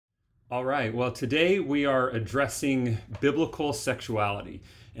All right. Well, today we are addressing biblical sexuality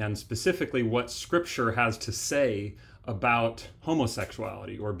and specifically what Scripture has to say about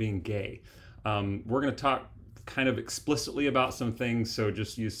homosexuality or being gay. We're going to talk kind of explicitly about some things, so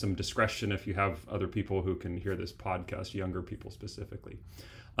just use some discretion if you have other people who can hear this podcast, younger people specifically.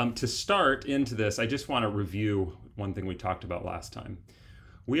 To start into this, I just want to review one thing we talked about last time.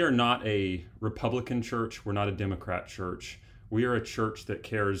 We are not a Republican church, we're not a Democrat church. We are a church that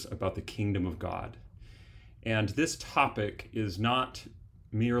cares about the kingdom of God. And this topic is not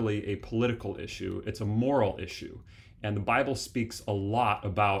merely a political issue, it's a moral issue. And the Bible speaks a lot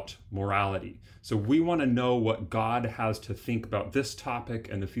about morality. So we want to know what God has to think about this topic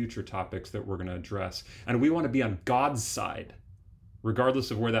and the future topics that we're going to address. And we want to be on God's side,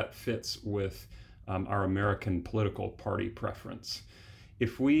 regardless of where that fits with our American political party preference.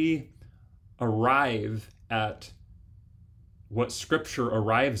 If we arrive at what Scripture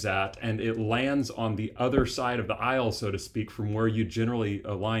arrives at, and it lands on the other side of the aisle, so to speak, from where you generally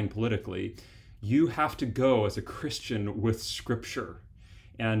align politically, you have to go as a Christian with Scripture.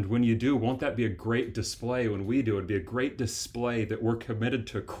 And when you do, won't that be a great display? When we do, it'd be a great display that we're committed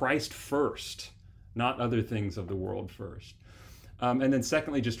to Christ first, not other things of the world first. And then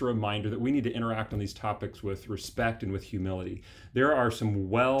secondly, just a reminder that we need to interact on these topics with respect and with humility. There are some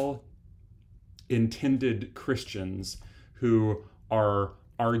well-intended Christians who are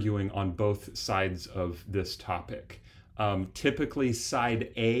arguing on both sides of this topic. Typically,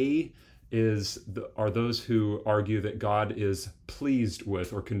 side A are those who argue that God is pleased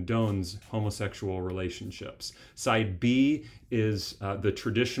with or condones homosexual relationships. Side B is the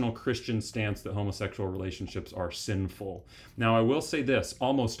traditional Christian stance that homosexual relationships are sinful. Now, I will say this,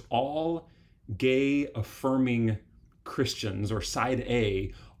 almost all gay affirming Christians, or side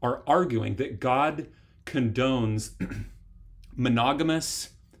A, are arguing that God condones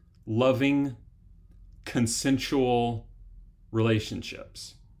monogamous, loving, consensual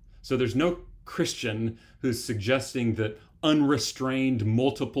relationships. So there's no Christian who's suggesting that unrestrained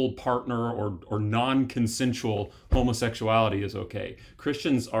multiple partner or non-consensual homosexuality is okay.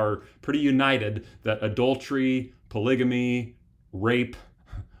 Christians are pretty united that adultery, polygamy, rape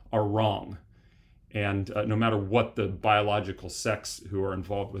are wrong. And no matter what the biological sex who are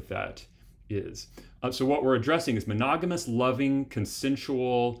involved with that is. So what we're addressing is monogamous, loving,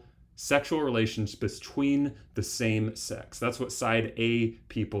 consensual sexual relations between the same sex. That's what side A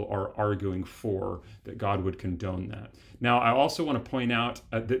people are arguing for, that God would condone that. Now, I also want to point out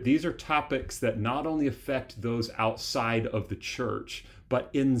that these are topics that not only affect those outside of the church, but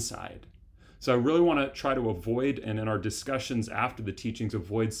inside. So I really want to try to avoid, and in our discussions after the teachings,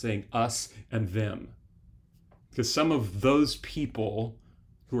 avoid saying us and them. Because some of those people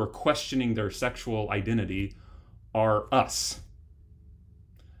who are questioning their sexual identity are us.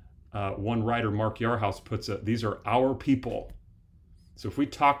 One writer, Mark Yarhouse, puts it, these are our people. So if we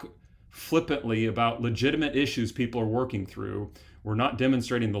talk flippantly about legitimate issues people are working through, we're not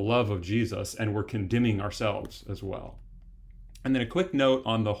demonstrating the love of Jesus, and we're condemning ourselves as well. And then a quick note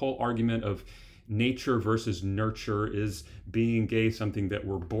on the whole argument of nature versus nurture. Is being gay something that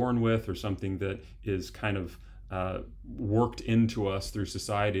we're born with, or something that is kind of worked into us through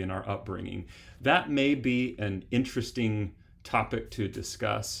society and our upbringing? That may be an interesting topic to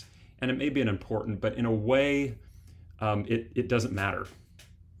discuss, and it may be an important, but in a way, it doesn't matter.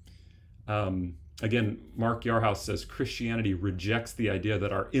 Again, Mark Yarhouse says Christianity rejects the idea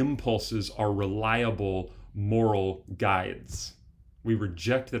that our impulses are reliable moral guides. We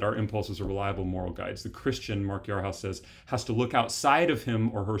reject that our impulses are reliable moral guides. The Christian, Mark Yarhouse says, has to look outside of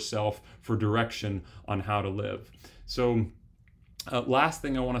him or herself for direction on how to live. So last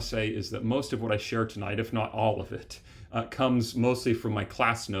thing I want to say is that most of what I share tonight, if not all of it, comes mostly from my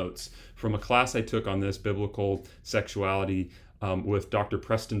class notes, from a class I took on this biblical sexuality with Dr.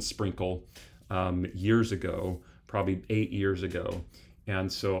 Preston Sprinkle years ago, probably 8 years ago.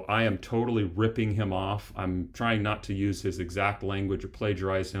 And so I am totally ripping him off. I'm trying not to use his exact language or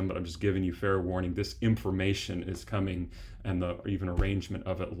plagiarize him, but I'm just giving you fair warning. This information is coming, and the even arrangement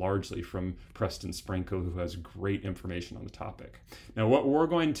of it, largely from Preston Sprinkle, who has great information on the topic. Now, what we're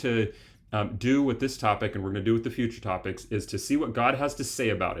going to do with this topic, and we're going to do with the future topics, is to see what God has to say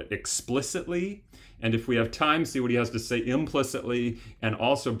about it explicitly, and if we have time, see what he has to say implicitly, and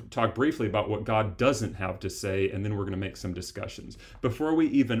also talk briefly about what God doesn't have to say, and then we're going to make some discussions. Before we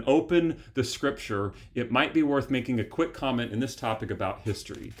even open the scripture, it might be worth making a quick comment in this topic about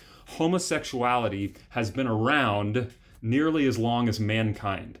history. Homosexuality has been around nearly as long as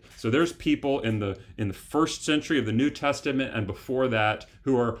mankind. So there's people in the first century of the New Testament and before that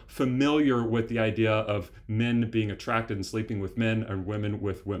who are familiar with the idea of men being attracted and sleeping with men and women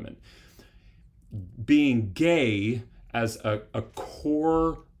with women. Being gay as a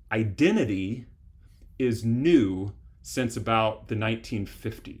core identity is new since about the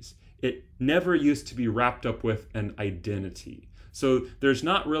 1950s. It never used to be wrapped up with an identity. So there's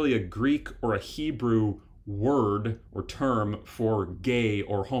not really a Greek or a Hebrew word or term for gay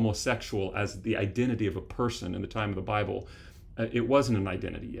or homosexual as the identity of a person in the time of the Bible. It wasn't an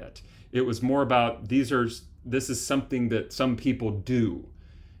identity yet. It was more about this is something that some people do.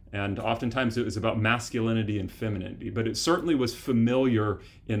 And oftentimes it was about masculinity and femininity, but it certainly was familiar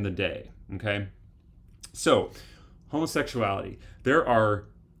in the day, okay? So, homosexuality. There are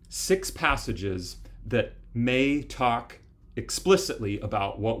 6 passages that may talk explicitly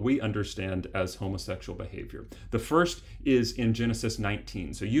about what we understand as homosexual behavior. The first is in Genesis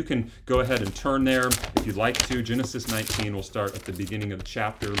 19. So you can go ahead and turn there if you'd like to. Genesis 19, we'll start at the beginning of the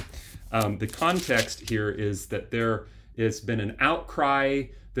chapter. The context here is that there has been an outcry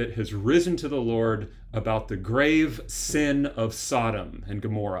that has risen to the Lord about the grave sin of Sodom and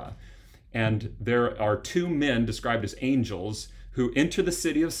Gomorrah. And there are 2 men described as angels who enter the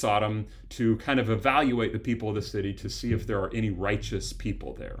city of Sodom to kind of evaluate the people of the city to see if there are any righteous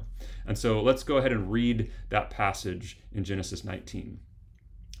people there. And so let's go ahead and read that passage in Genesis 19.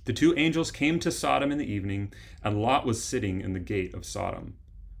 The 2 angels came to Sodom in the evening, and Lot was sitting in the gate of Sodom.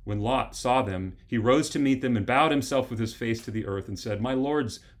 When Lot saw them, he rose to meet them and bowed himself with his face to the earth and said, "My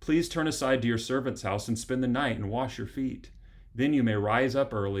lords, please turn aside to your servant's house and spend the night and wash your feet. Then you may rise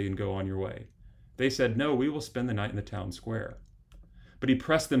up early and go on your way." They said, "No, we will spend the night in the town square." But he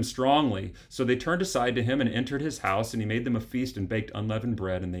pressed them strongly, so they turned aside to him and entered his house, and he made them a feast and baked unleavened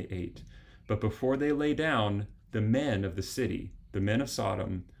bread, and they ate. But before they lay down, the men of the city, the men of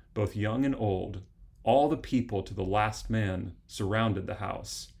Sodom, both young and old, all the people to the last man, surrounded the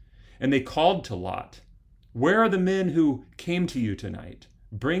house. And they called to Lot, "Where are the men who came to you tonight?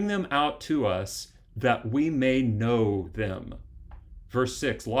 Bring them out to us, that we may know them." Verse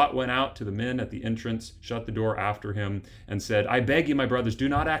 6, Lot went out to the men at the entrance, shut the door after him, and said, "I beg you, my brothers, do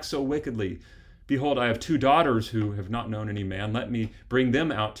not act so wickedly. Behold, I have 2 daughters who have not known any man. Let me bring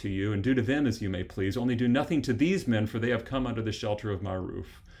them out to you, and do to them as you may please. Only do nothing to these men, for they have come under the shelter of my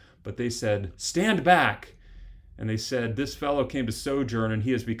roof." But they said, "Stand back." And they said, "This fellow came to sojourn, and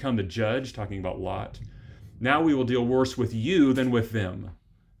he has become the judge," talking about Lot. "Now we will deal worse with you than with them."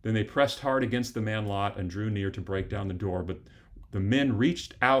 Then they pressed hard against the man Lot and drew near to break down the door. But the men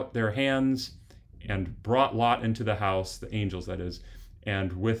reached out their hands and brought Lot into the house, the angels that is,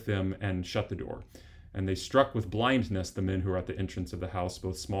 and with them, and shut the door. And they struck with blindness the men who were at the entrance of the house,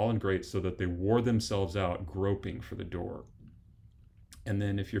 both small and great, so that they wore themselves out, groping for the door. And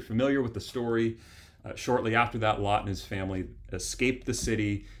then if you're familiar with the story, shortly after that, Lot and his family escaped the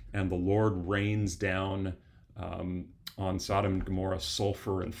city, and the Lord rains down on Sodom and Gomorrah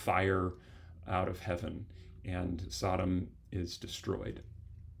sulfur and fire out of heaven, and Sodom is destroyed.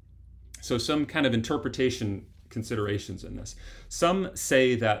 So some kind of interpretation considerations in this. Some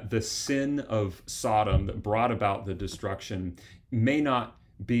say that the sin of Sodom that brought about the destruction may not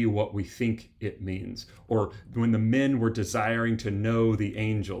be what we think it means. Or when the men were desiring to know the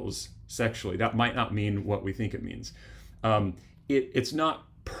angels sexually, that might not mean what we think it means. It's not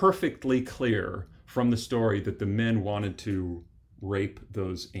perfectly clear from the story that the men wanted to rape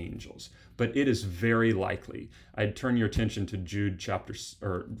those angels, but it is very likely. I'd turn your attention to Jude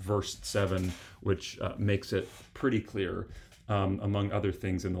verse 7, which makes it pretty clear, among other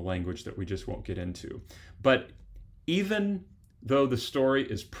things in the language that we just won't get into. But even though the story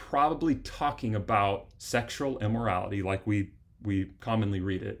is probably talking about sexual immorality, like we commonly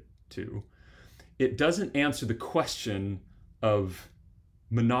read it to, it doesn't answer the question of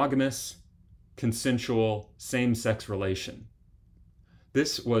monogamous, consensual, same-sex relation.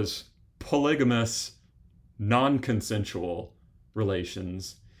 This was polygamous, non-consensual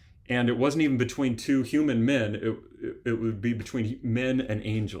relations, and it wasn't even between 2 human men. It would be between men and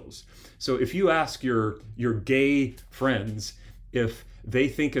angels. So if you ask your gay friends if they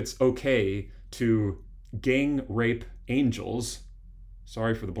think it's okay to gang rape angels,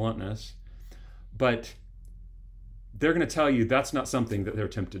 sorry for the bluntness, but they're going to tell you that's not something that they're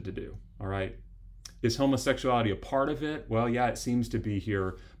tempted to do, all right? Is homosexuality a part of it? Well, yeah, it seems to be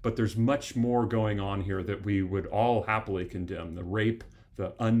here, but there's much more going on here that we would all happily condemn. The rape,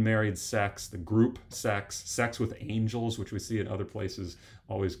 the unmarried sex, the group sex, sex with angels, which we see in other places,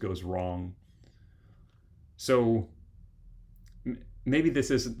 always goes wrong. So maybe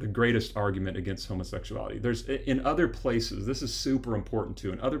this isn't the greatest argument against homosexuality. There's in other places, this is super important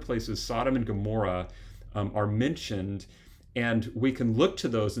too. In other places, Sodom and Gomorrah are mentioned, and we can look to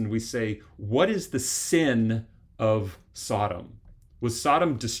those and we say, what is the sin of Sodom? Was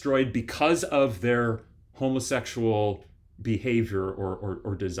Sodom destroyed because of their homosexual behavior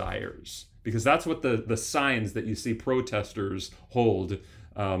or desires? Because that's what the signs that you see protesters hold,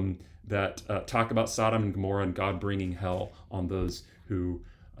 that talk about Sodom and Gomorrah and God bringing hell on those who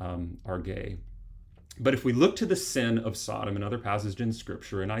are gay. But if we look to the sin of Sodom and other passages in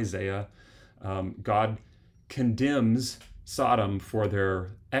Scripture, in Isaiah, God condemns Sodom for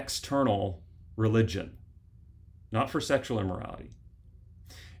their external religion, not for sexual immorality.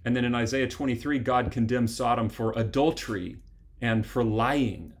 And then in Isaiah 23, God condemns Sodom for adultery and for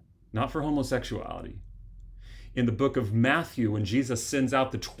lying, not for homosexuality. In the book of Matthew, when Jesus sends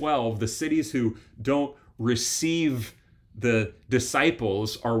out the 12, the cities who don't receive the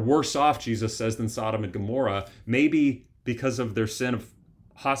disciples are worse off, Jesus says, than Sodom and Gomorrah, maybe because of their sin of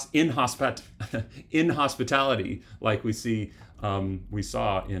inhospitality, like we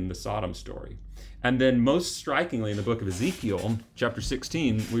saw in the Sodom story. And then most strikingly in the book of Ezekiel, chapter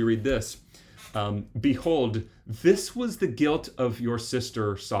 16, we read this, behold, this was the guilt of your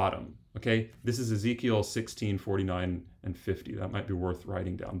sister Sodom. Okay, this is Ezekiel 16, 49 and 50. That might be worth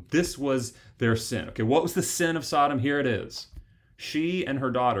writing down. This was their sin. Okay, what was the sin of Sodom? Here it is. She and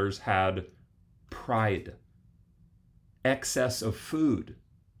her daughters had pride, excess of food,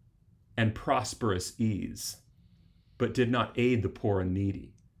 and prosperous ease, but did not aid the poor and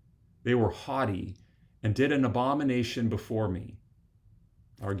needy. They were haughty and did an abomination before me.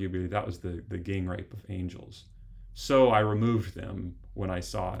 Arguably, that was the gang rape of angels. So I removed them when I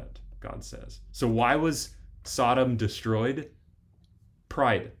saw it, God says. So why was Sodom destroyed?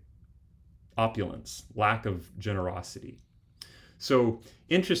 Pride, opulence, lack of generosity. So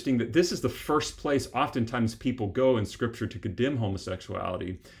interesting that this is the first place oftentimes people go in Scripture to condemn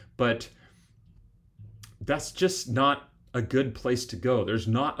homosexuality, but that's just not a good place to go. There's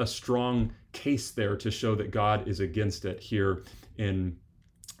not a strong case there to show that God is against it here in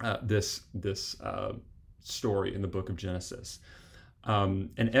this story in the book of Genesis. And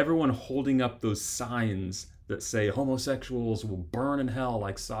everyone holding up those signs that say homosexuals will burn in hell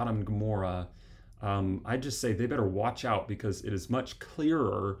like Sodom and Gomorrah, I just say they better watch out, because it is much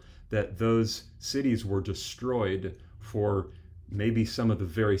clearer that those cities were destroyed for maybe some of the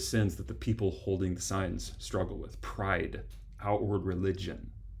very sins that the people holding the signs struggle with. Pride, outward religion.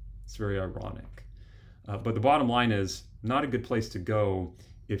 It's very ironic. But the bottom line is, not a good place to go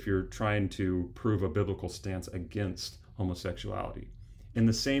if you're trying to prove a biblical stance against homosexuality. In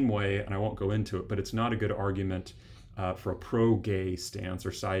the same way, and I won't go into it, but it's not a good argument for a pro-gay stance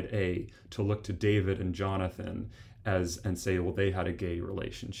or side A to look to David and Jonathan and say, well, they had a gay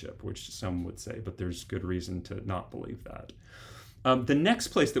relationship, which some would say, but there's good reason to not believe that. The next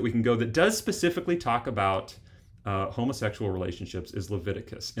place that we can go that does specifically talk about homosexual relationships is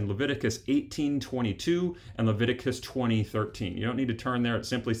Leviticus. In Leviticus 18:22 and Leviticus 20:13. You don't need to turn there. It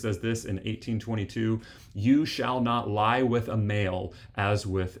simply says this in 18:22, you shall not lie with a male as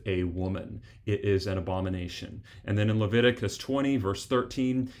with a woman. It is an abomination. And then in Leviticus 20, verse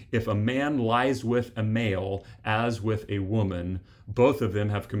 13, if a man lies with a male as with a woman, both of them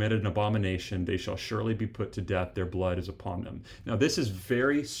have committed an abomination. They shall surely be put to death. Their blood is upon them. Now, this is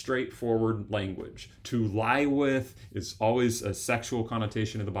very straightforward language. To lie with is always a sexual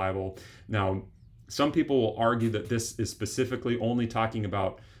connotation in the Bible. Now, some people will argue that this is specifically only talking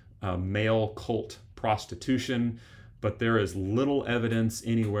about male cult prostitution, but there is little evidence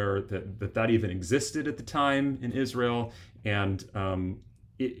anywhere that even existed at the time in Israel. And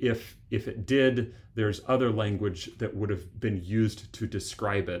if it did, there's other language that would have been used to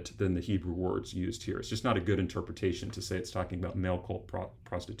describe it than the Hebrew words used here. It's just not a good interpretation to say it's talking about male cult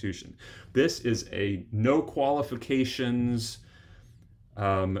prostitution. This is a no qualifications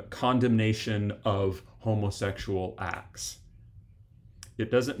condemnation of homosexual acts. It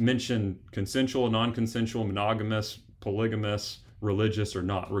doesn't mention consensual, non-consensual, monogamous, polygamous, religious or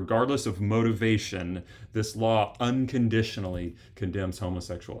not. Regardless of motivation, this law unconditionally condemns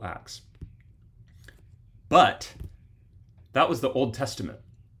homosexual acts. But that was the Old Testament.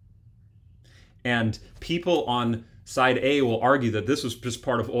 And people on side A will argue that this was just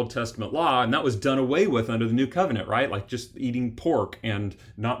part of Old Testament law, and that was done away with under the New Covenant, right? Like just eating pork and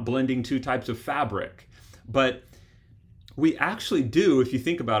not blending two types of fabric. But we actually do, if you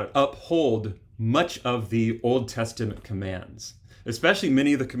think about it, uphold much of the Old Testament commands, especially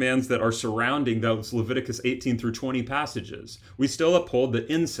many of the commands that are surrounding those Leviticus 18 through 20 passages. We still uphold the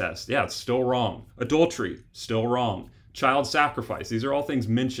incest. Yeah, it's still wrong. Adultery, still wrong. Child sacrifice. These are all things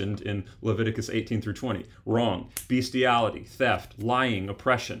mentioned in Leviticus 18 through 20. Wrong. Bestiality, theft, lying,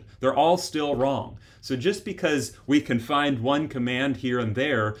 oppression. They're all still wrong. So just because we can find one command here and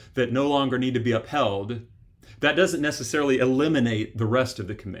there that no longer need to be upheld, that doesn't necessarily eliminate the rest of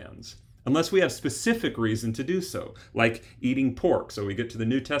the commands, unless we have specific reason to do so, like eating pork. So we get to the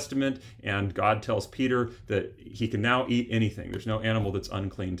New Testament and God tells Peter that he can now eat anything. There's no animal that's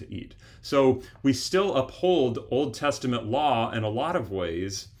unclean to eat. So we still uphold Old Testament law in a lot of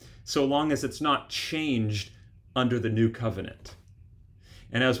ways, so long as it's not changed under the New Covenant.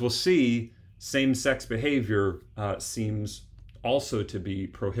 And as we'll see, same-sex behavior seems also to be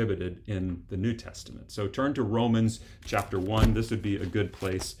prohibited in the New Testament. So turn to Romans chapter 1. This would be a good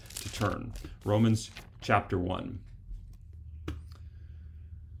place to turn. Romans chapter 1.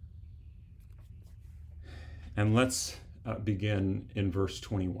 And let's begin in verse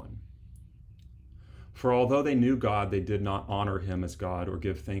 21. For although they knew God, they did not honor him as God or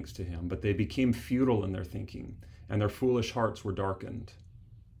give thanks to him, but they became futile in their thinking, and their foolish hearts were darkened.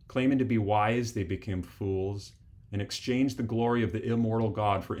 Claiming to be wise, they became fools, and exchanged the glory of the immortal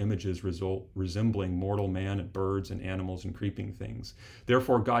God for images resembling mortal man and birds and animals and creeping things.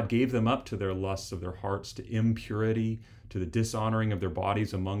 Therefore God gave them up to their lusts of their hearts, to impurity, to the dishonoring of their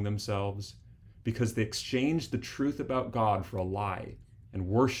bodies among themselves, because they exchanged the truth about God for a lie, and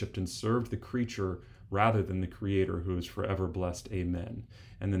worshipped and served the creature rather than the Creator, who is forever blessed. Amen.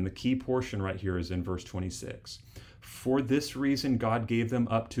 And then the key portion right here is in verse 26. For this reason God gave them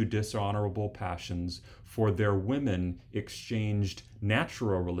up to dishonorable passions, for their women exchanged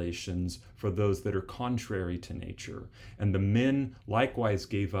natural relations for those that are contrary to nature. And the men likewise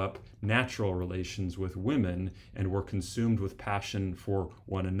gave up natural relations with women and were consumed with passion for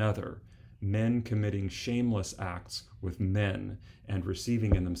one another, men committing shameless acts with men and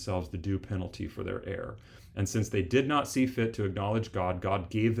receiving in themselves the due penalty for their error. And since they did not see fit to acknowledge God, God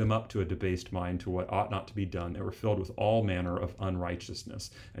gave them up to a debased mind, to what ought not to be done. They were filled with all manner of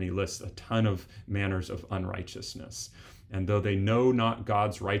unrighteousness. And he lists a ton of manners of unrighteousness. And though they know not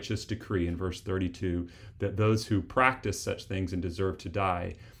God's righteous decree, in verse 32, that those who practice such things and deserve to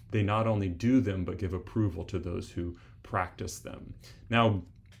die, they not only do them, but give approval to those who practice them. Now,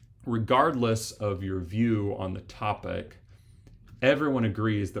 regardless of your view on the topic, everyone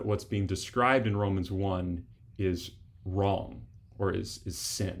agrees that what's being described in Romans 1 is wrong, or is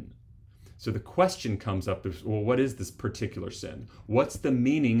sin. So the question comes up is, well, what is this particular sin? What's the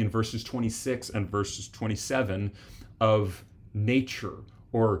meaning in verses 26 and verses 27 of nature,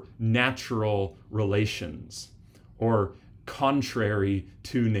 or natural relations, or contrary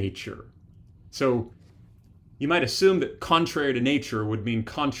to nature? So you might assume that contrary to nature would mean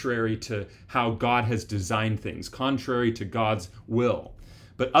contrary to how God has designed things, contrary to God's will.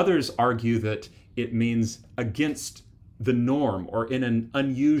 But others argue that it means against the norm, or in an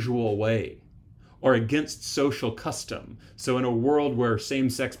unusual way, or against social custom. So in a world where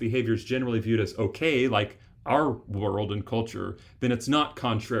same-sex behavior is generally viewed as okay, like our world and culture, then it's not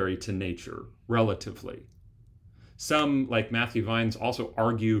contrary to nature, relatively. Some, like Matthew Vines, also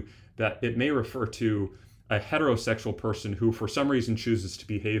argue that it may refer to a heterosexual person who for some reason chooses to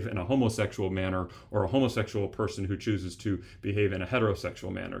behave in a homosexual manner, or a homosexual person who chooses to behave in a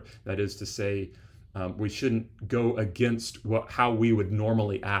heterosexual manner. That is to say, we shouldn't go against how we would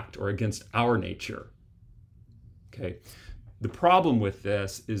normally act, or against our nature. Okay. The problem with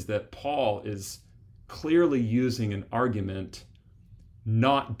this is that Paul is clearly using an argument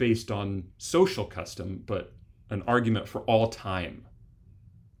not based on social custom, but an argument for all time.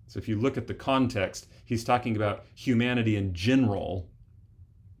 So if you look at the context, he's talking about humanity in general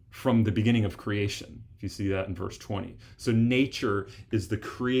from the beginning of creation. If you see that in verse 20. So nature is the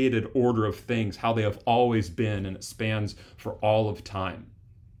created order of things, how they have always been, and it spans for all of time.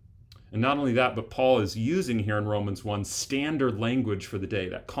 And not only that, but Paul is using here in Romans 1 standard language for the day,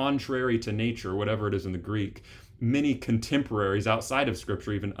 that contrary to nature, whatever it is in the Greek. Many contemporaries outside of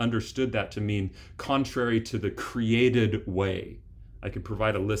Scripture even understood that to mean contrary to the created way. I could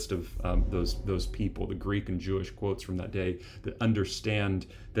provide a list of those people, the Greek and Jewish quotes from that day, that understand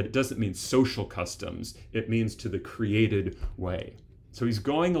that it doesn't mean social customs, it means to the created way. So he's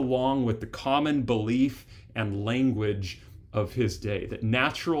going along with the common belief and language of his day, that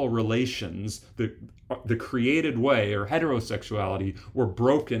natural relations, the created way, or heterosexuality, were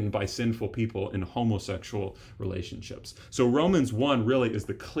broken by sinful people in homosexual relationships. So Romans 1 really is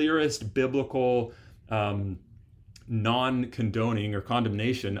the clearest biblical non-condoning or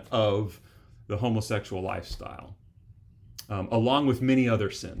condemnation of the homosexual lifestyle, along with many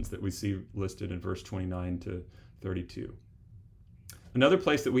other sins that we see listed in verse 29 to 32. Another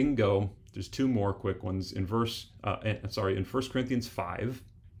place that we can go There's two more quick ones in in 1 Corinthians 5,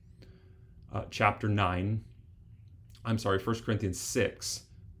 chapter 9. 1 Corinthians 6,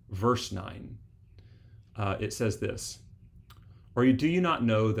 verse 9. It says this, or do you not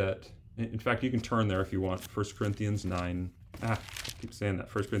know that, in fact, you can turn there if you want, 1 Corinthians 9, I keep saying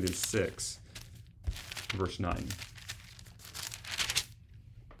that, 1 Corinthians 6, verse 9.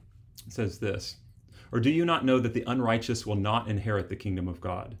 It says this, or do you not know that the unrighteous will not inherit the kingdom of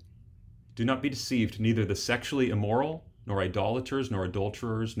God? Do not be deceived, neither the sexually immoral, nor idolaters, nor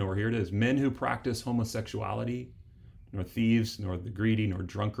adulterers, nor, here it is, men who practice homosexuality, nor thieves, nor the greedy, nor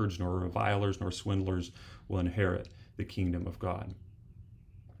drunkards, nor revilers, nor swindlers will inherit the kingdom of God.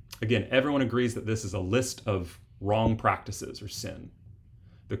 Again, everyone agrees that this is a list of wrong practices or sin.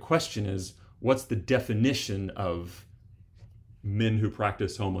 The question is, what's the definition of men who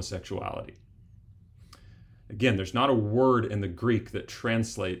practice homosexuality? Again, there's not a word in the Greek that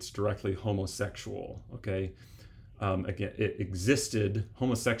translates directly homosexual, okay? Again,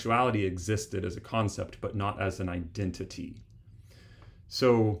 homosexuality existed as a concept, but not as an identity.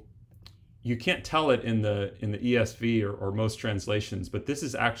 So you can't tell it in the ESV or most translations, but this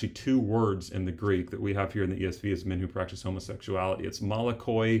is actually two words in the Greek that we have here in the ESV as men who practice homosexuality. It's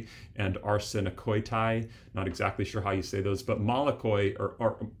malakoi and arsenokoitai. Not exactly sure how you say those, but malakoi,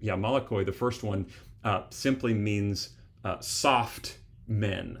 malakoi, the first one, simply means soft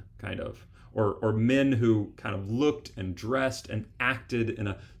men, kind of. Or men who kind of looked and dressed and acted in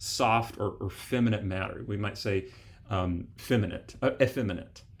a soft or feminine manner. We might say effeminate.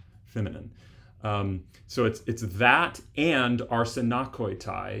 So it's that and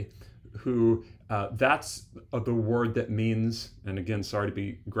arsenokoitai, who that's the word that means, and again, sorry to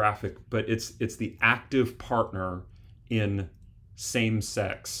be graphic, but it's the active partner in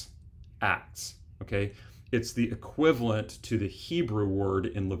same-sex acts. Okay, it's the equivalent to the Hebrew word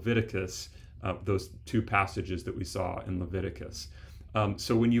in Leviticus. Those two passages that we saw in Leviticus.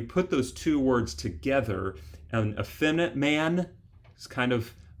 So when you put those two words together, an effeminate man is kind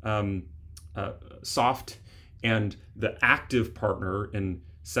of soft, and the active partner in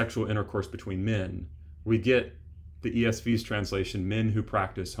sexual intercourse between men, we get the ESV's translation, men who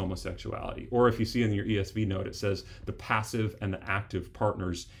practice homosexuality. Or if you see in your ESV note, it says the passive and the active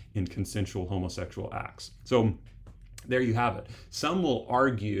partners in consensual homosexual acts. So there you have it. Some will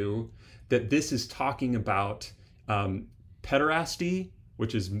argue that this is talking about pederasty,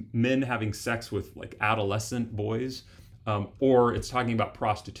 which is men having sex with like adolescent boys, or it's talking about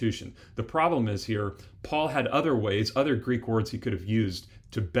prostitution. The problem is here, Paul had other ways, other Greek words he could have used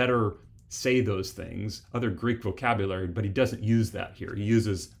to better say those things, other Greek vocabulary, but he doesn't use that here. He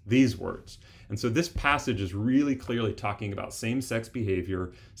uses these words. And so this passage is really clearly talking about same-sex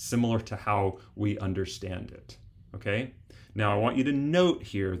behavior, similar to how we understand it. Okay? Now, I want you to note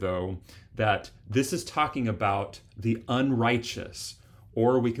here, though, that this is talking about the unrighteous,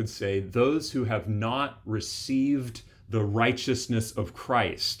 or we could say those who have not received the righteousness of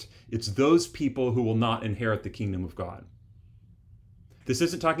Christ. It's those people who will not inherit the kingdom of God. This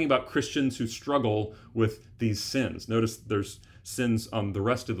isn't talking about Christians who struggle with these sins. Notice there's sins on the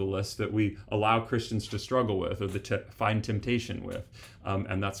rest of the list that we allow Christians to struggle with or find temptation with,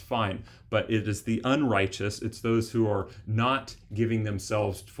 and that's fine. But it is the unrighteous, it's those who are not giving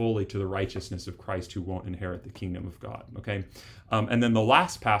themselves fully to the righteousness of Christ who won't inherit the kingdom of God, okay? And then the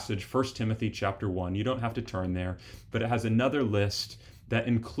last passage, 1 Timothy chapter 1, you don't have to turn there, but it has another list that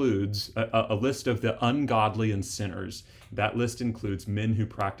includes a list of the ungodly and sinners. That list includes men who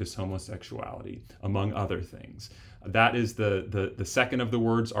practice homosexuality, among other things. That is the second of the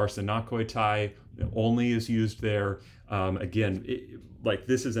words, arsenokoitai, only is used there. Again,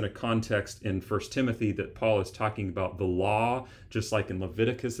 this is in a context in 1 Timothy that Paul is talking about the law, just like in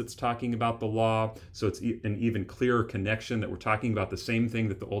Leviticus it's talking about the law. So it's an even clearer connection that we're talking about the same thing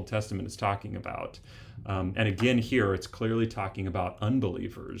that the Old Testament is talking about. And again here, it's clearly talking about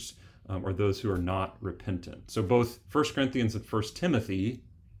unbelievers or those who are not repentant. So both 1 Corinthians and 1 Timothy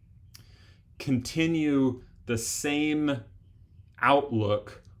continue the same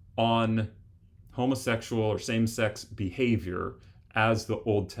outlook on homosexual or same-sex behavior as the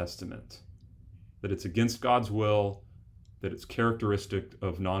Old Testament. That it's against God's will, that it's characteristic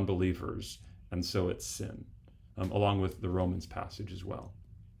of non-believers, and so it's sin, along with the Romans passage as well.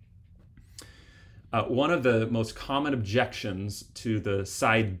 One of the most common objections to the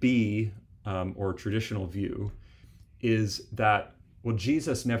side B, or traditional view, is that, well,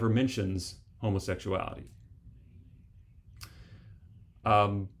 Jesus never mentions homosexuality.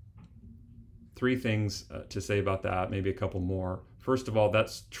 Three things to say about that, maybe a couple more. First of all,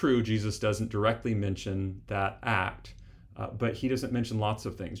 that's true. Jesus doesn't directly mention that act, But he doesn't mention lots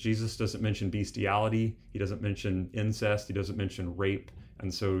of things. Jesus doesn't mention bestiality. He doesn't mention incest. He doesn't mention rape.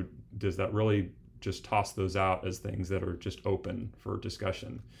 And so does that really just toss those out as things that are just open for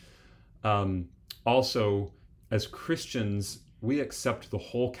discussion? Also, as Christians, we accept the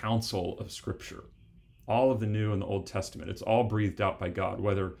whole counsel of Scripture, all of the New and the Old Testament. It's all breathed out by God,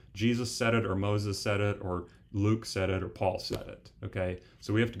 whether Jesus said it or Moses said it or Luke said it or Paul said it, okay?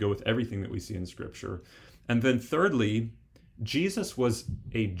 So we have to go with everything that we see in Scripture. And then thirdly, Jesus was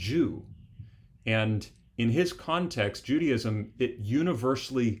a Jew. And in his context, Judaism, it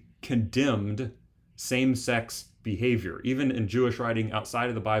universally condemned same-sex behavior. Even in Jewish writing outside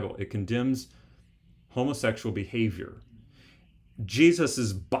of the Bible, it condemns homosexual behavior.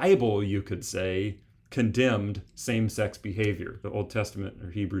 Jesus's Bible, you could say, condemned same-sex behavior, the Old Testament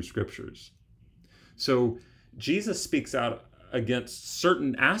or Hebrew scriptures. So Jesus speaks out against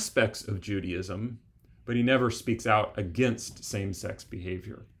certain aspects of Judaism, but he never speaks out against same-sex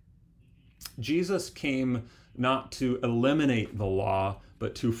behavior. Jesus came not to eliminate the law,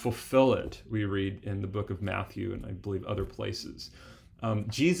 but to fulfill it, we read in the book of Matthew and I believe other places.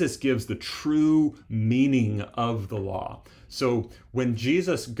 Jesus gives the true meaning of the law. So when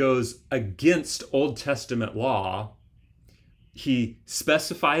Jesus goes against Old Testament law, he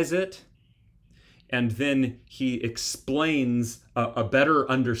specifies it, and then he explains a better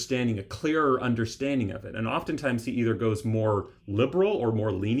understanding, a clearer understanding of it. And oftentimes he either goes more liberal or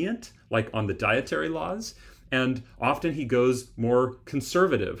more lenient, like on the dietary laws, and often he goes more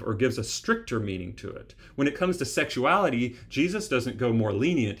conservative or gives a stricter meaning to it. When it comes to sexuality, Jesus doesn't go more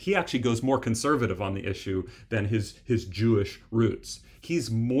lenient. He actually goes more conservative on the issue than his Jewish roots.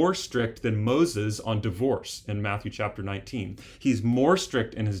 He's more strict than Moses on divorce in Matthew chapter 19. He's more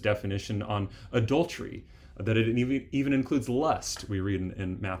strict in his definition on adultery, that it even includes lust, we read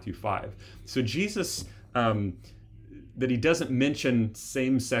in Matthew 5. So Jesus, that he doesn't mention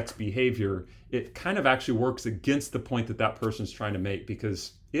same-sex behavior, it kind of actually works against the point that that person's trying to make,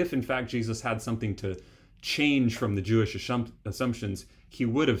 because if in fact Jesus had something to change from the Jewish assumptions, he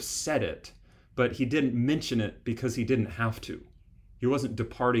would have said it, but he didn't mention it because he didn't have to. He wasn't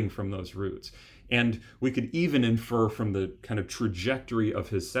departing from those roots. And we could even infer from the kind of trajectory of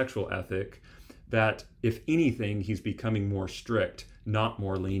his sexual ethic that if anything, he's becoming more strict, not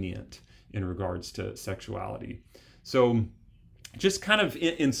more lenient in regards to sexuality. So just kind of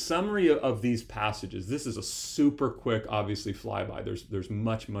in summary of these passages, this is a super quick, obviously, flyby. There's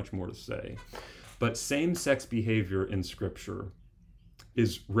much, much more to say. But same-sex behavior in Scripture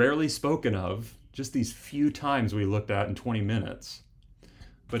is rarely spoken of, just these few times we looked at in 20 minutes.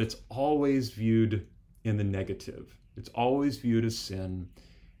 But it's always viewed in the negative. It's always viewed as sin.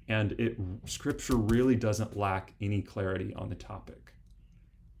 And Scripture really doesn't lack any clarity on the topic.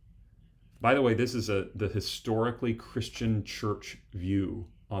 By the way, this is the historically Christian church view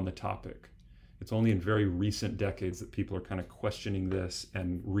on the topic. It's only in very recent decades that people are kind of questioning this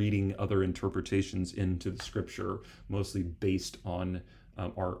and reading other interpretations into the Scripture, mostly based on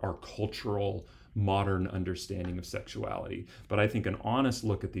our cultural modern understanding of sexuality. But I think an honest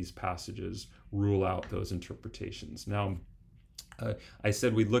look at these passages rule out those interpretations. Now, I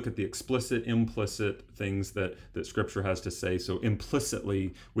said we'd look at the explicit, implicit things that Scripture has to say. So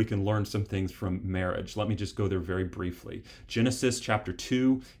implicitly, we can learn some things from marriage. Let me just go there very briefly. Genesis chapter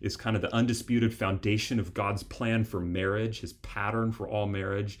 2 is kind of the undisputed foundation of God's plan for marriage, his pattern for all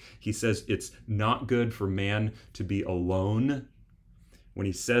marriage. He says it's not good for man to be alone. When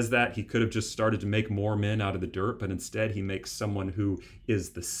he says that, he could have just started to make more men out of the dirt, but instead he makes someone who is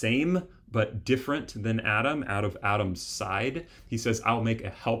the same but different than Adam, out of Adam's side. He says, I'll make a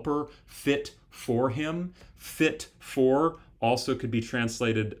helper fit for him. Fit for also could be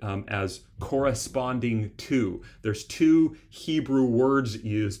translated as corresponding to. There's two Hebrew words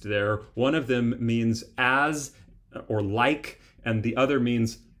used there. One of them means as or like, and the other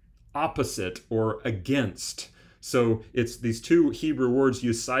means opposite or against. So it's these two Hebrew words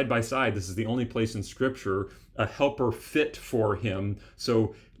used side by side. This is the only place in Scripture, a helper fit for him.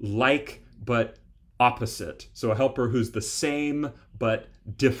 So like but opposite. So a helper who's the same but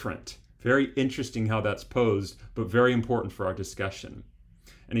different. Very interesting how that's posed, but very important for our discussion.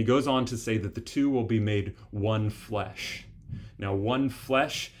 And he goes on to say that the two will be made one flesh. Now, one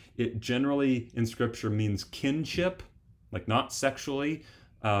flesh, it generally in Scripture means kinship, like not sexually.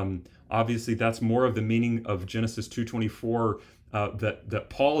 Obviously, that's more of the meaning of Genesis 2:24 that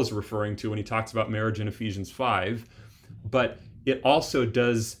Paul is referring to when he talks about marriage in Ephesians 5. But it also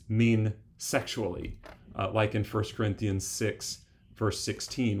does mean sexually, like in 1 Corinthians 6, verse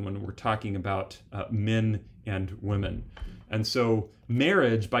 16, when we're talking about men and women. And so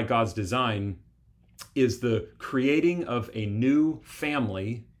marriage, by God's design, is the creating of a new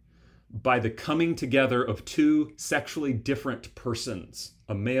family by the coming together of two sexually different persons,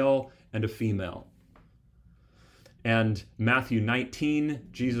 a male and a female. And Matthew 19,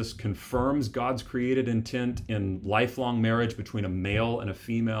 Jesus confirms God's created intent in lifelong marriage between a male and a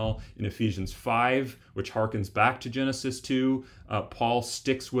female. In Ephesians 5, which harkens back to Genesis 2, Paul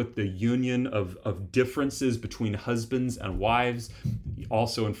sticks with the union of differences between husbands and wives.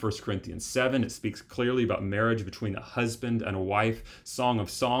 Also in 1 Corinthians 7, it speaks clearly about marriage between a husband and a wife. Song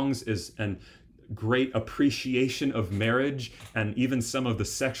of Songs is an great appreciation of marriage and even some of the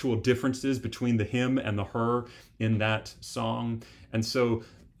sexual differences between the him and the her in that song. And so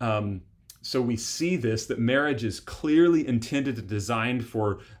we see this, that marriage is clearly intended and designed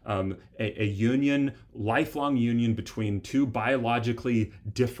for a union, lifelong union between two biologically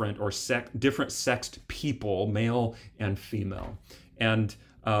different or different sexed people, male and female. And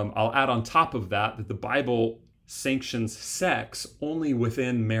I'll add on top of that the Bible sanctions sex only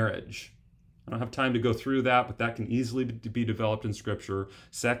within marriage. I don't have time to go through that, but that can easily be developed in Scripture.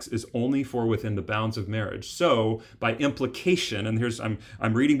 Sex is only for within the bounds of marriage. So, by implication, and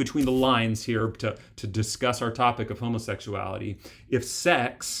I'm reading between the lines here to discuss our topic of homosexuality. If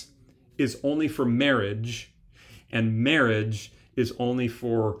sex is only for marriage, and marriage is only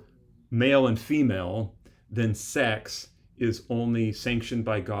for male and female, then sex is only sanctioned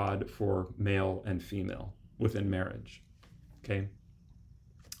by God for male and female within marriage. Okay?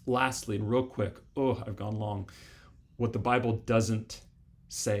 Lastly, and real quick, I've gone long, what the Bible doesn't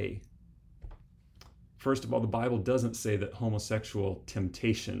say. First of all, the Bible doesn't say that homosexual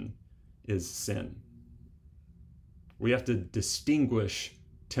temptation is sin. We have to distinguish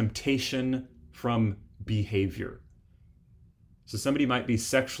temptation from behavior. So somebody might be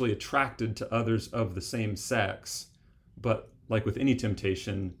sexually attracted to others of the same sex, but like with any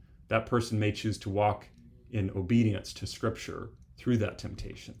temptation, that person may choose to walk in obedience to Scripture through that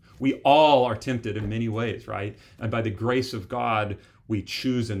temptation. We all are tempted in many ways, right? And by the grace of God, we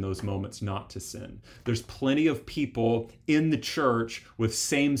choose in those moments not to sin. There's plenty of people in the church with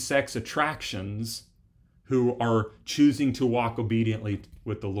same-sex attractions who are choosing to walk obediently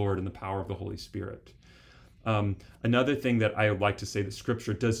with the Lord in the power of the Holy Spirit. Another thing that I would like to say that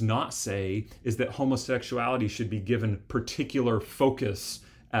Scripture does not say is that homosexuality should be given particular focus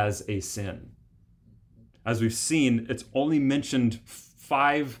as a sin. As we've seen, it's only mentioned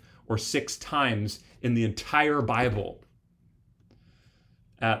 5 or 6 times in the entire Bible.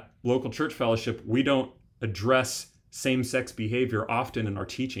 At local church fellowship, we don't address same-sex behavior often in our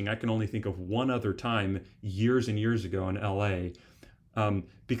teaching. I can only think of one other time years and years ago in LA,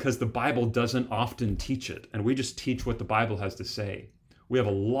 because the Bible doesn't often teach it, and we just teach what the Bible has to say. We have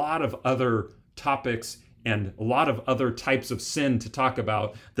a lot of other topics and a lot of other types of sin to talk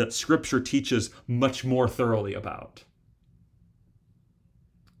about that Scripture teaches much more thoroughly about.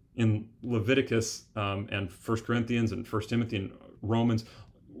 In Leviticus and 1 Corinthians and 1 Timothy and Romans,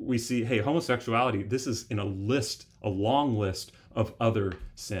 we see, hey, homosexuality, this is in a long list of other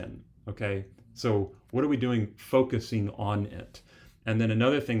sin, okay? So what are we doing focusing on it? And then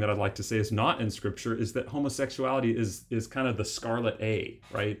another thing that I'd like to say is not in Scripture is that homosexuality is kind of the scarlet A,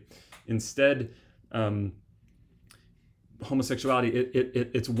 right? Instead, homosexuality,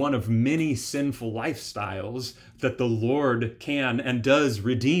 it's one of many sinful lifestyles that the Lord can and does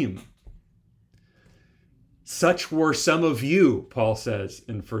redeem. Such were some of you, Paul says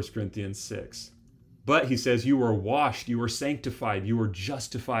in 1 Corinthians 6. But he says, you were washed, you were sanctified, you were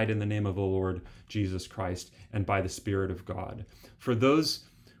justified in the name of the Lord Jesus Christ and by the Spirit of God. For those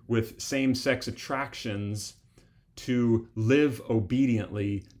with same-sex attractions, to live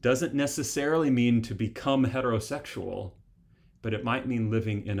obediently doesn't necessarily mean to become heterosexual, but it might mean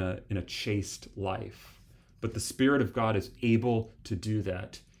living in a chaste life. But the Spirit of God is able to do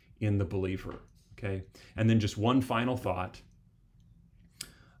that in the believer, okay? And then just one final thought,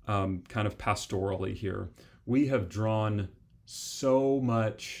 kind of pastorally here. We have drawn so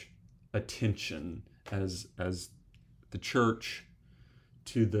much attention as the church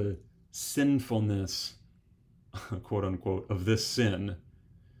to the sinfulness, quote unquote, of this sin,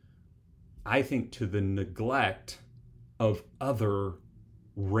 I think to the neglect of other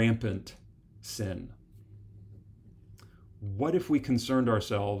rampant sin. What if we concerned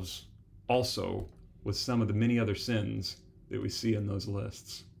ourselves also with some of the many other sins that we see in those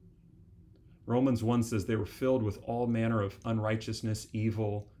lists? Romans 1 says they were filled with all manner of unrighteousness,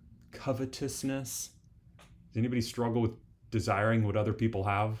 evil, covetousness. Does anybody struggle with desiring what other people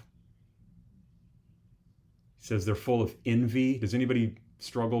have? He says they're full of envy. Does anybody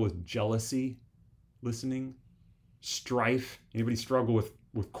struggle with jealousy? Listening? Strife? Anybody struggle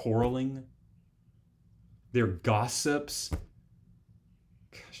with quarreling? They're gossips.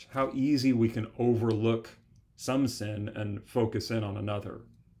 Gosh, how easy we can overlook some sin and focus in on another.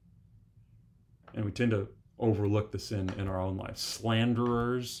 And we tend to overlook the sin in our own lives.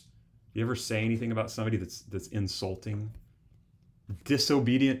 Slanderers. You ever say anything about somebody that's insulting?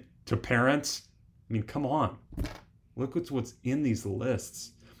 Disobedient to parents? I mean, come on. Look at what's in these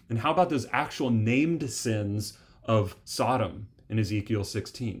lists. And how about those actual named sins of Sodom in Ezekiel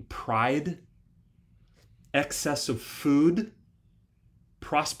 16? Pride, excess of food,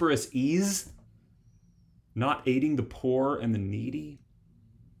 prosperous ease, not aiding the poor and the needy.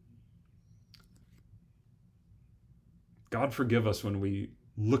 God forgive us when we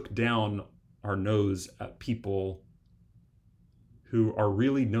look down our nose at people who are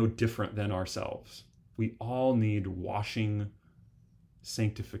really no different than ourselves. We all need washing,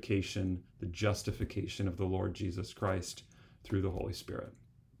 sanctification, the justification of the Lord Jesus Christ through the Holy Spirit.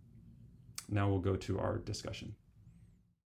 Now we'll go to our discussion.